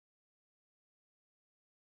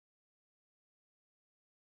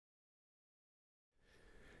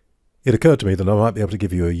It occurred to me that I might be able to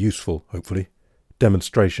give you a useful, hopefully,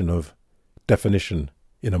 demonstration of definition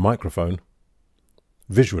in a microphone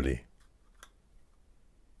visually.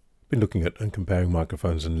 I've been looking at and comparing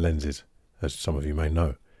microphones and lenses, as some of you may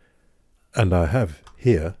know. And I have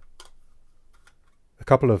here a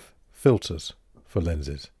couple of filters for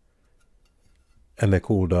lenses. And they're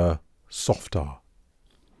called Softar.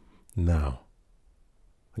 Now,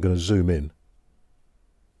 I'm going to zoom in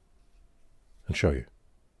and show you.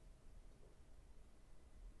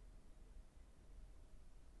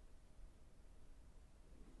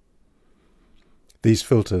 These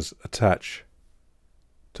filters attach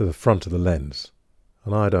to the front of the lens,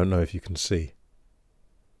 and I don't know if you can see.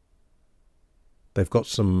 They've got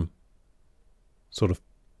some sort of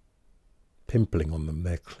pimpling on them.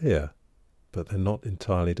 They're clear, but they're not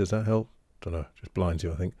entirely. Does that help? Don't know, just blinds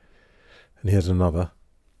you, I think. And here's another,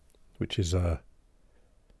 which is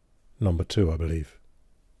number 2, I believe.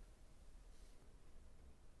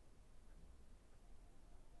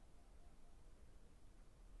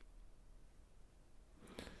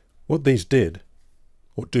 What these did,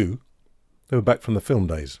 or do, they were back from the film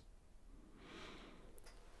days.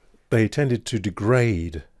 They tended to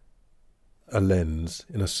degrade a lens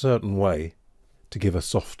in a certain way to give a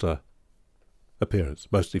softer appearance,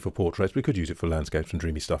 mostly for portraits. We could use it for landscapes and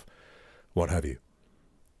dreamy stuff, what have you.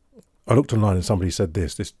 I looked online and somebody said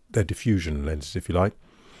they're diffusion lenses, if you like.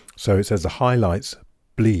 So it says the highlights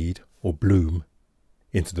bleed or bloom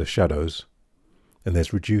into the shadows, and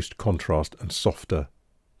there's reduced contrast and softer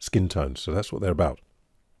skin tones. So that's what they're about.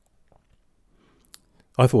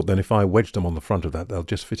 I thought then if I wedged them on the front of that, they'll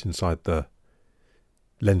just fit inside the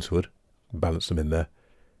lens hood, balance them in there.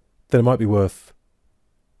 Then it might be worth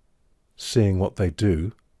seeing what they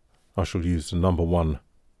do. I shall use the number 1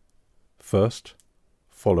 first,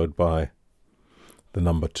 followed by the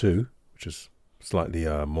number 2, which is slightly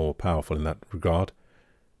more powerful in that regard.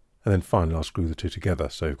 And then finally I'll screw the 2 together,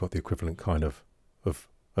 so you've got the equivalent kind of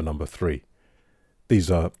a number 3. These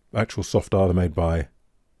are actual Softar. They're made by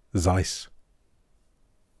Zeiss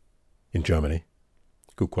in Germany.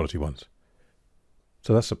 Good quality ones.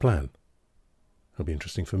 So that's the plan. It'll be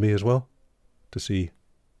interesting for me as well to see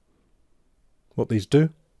what these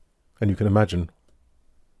do. And you can imagine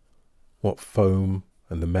what foam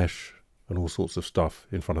and the mesh and all sorts of stuff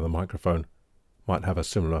in front of the microphone might have a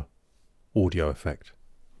similar audio effect.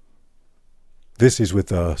 This is with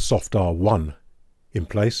the Softar 1 in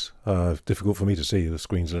place. Difficult for me to see, the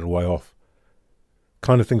screen's a little way off.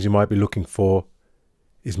 Kind of things you might be looking for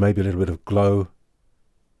is maybe a little bit of glow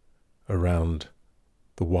around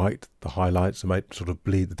the white, the highlights, that might sort of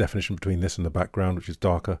bleed the definition between this and the background, which is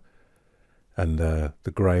darker, and the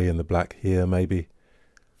grey and the black here maybe.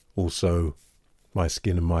 Also my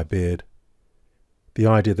skin and my beard. The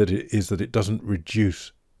idea that it is that it doesn't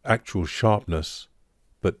reduce actual sharpness,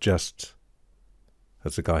 but just,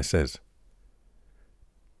 as the guy says,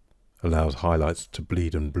 allows highlights to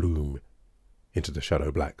bleed and bloom into the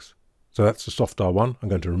shadow blacks. So that's the Softar 1. I'm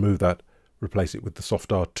going to remove that, replace it with the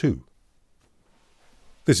Softar 2.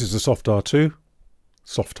 This is the Softar 2.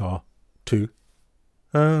 Softar 2.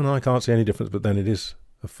 And I can't see any difference, but then it is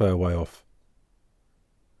a fair way off.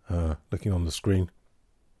 Looking on the screen.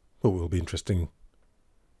 But it will be interesting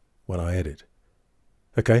when I edit.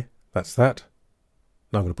 Okay, that's that.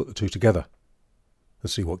 Now I'm going to put the 2 together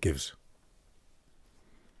and see what gives.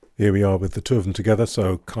 Here we are with the 2 of them together,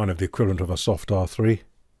 so kind of the equivalent of a Softar 3.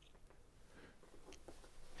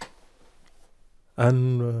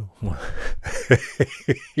 And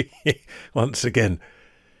once again,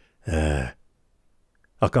 I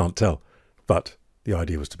can't tell, but the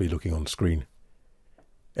idea was to be looking on screen.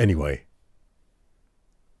 Anyway,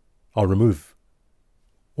 I'll remove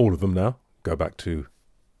all of them now, go back to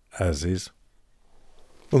as is.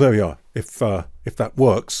 Well, there we are. If that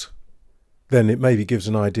works, then it maybe gives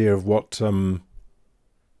an idea of what a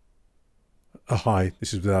high,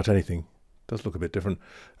 this is without anything, does look a bit different,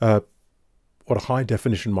 what a high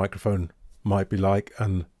definition microphone might be like,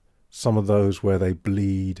 and some of those where they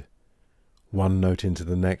bleed one note into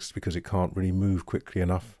the next because it can't really move quickly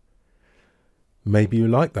enough. Maybe you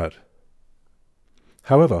like that.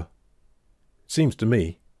 However, it seems to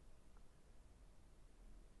me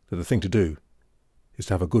that the thing to do is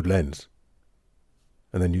to have a good lens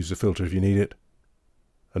and then use the filter if you need it,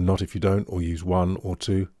 and not if you don't, or use 1 or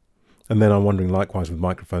 2. And then I'm wondering, likewise with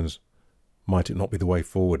microphones, might it not be the way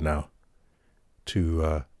forward now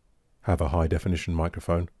to have a high definition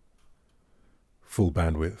microphone, full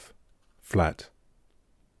bandwidth, flat,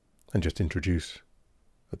 and just introduce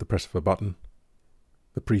at the press of a button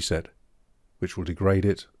the preset which will degrade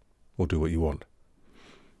it or do what you want.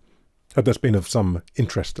 Hope that's been of some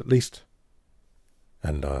interest at least,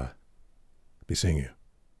 and be seeing you.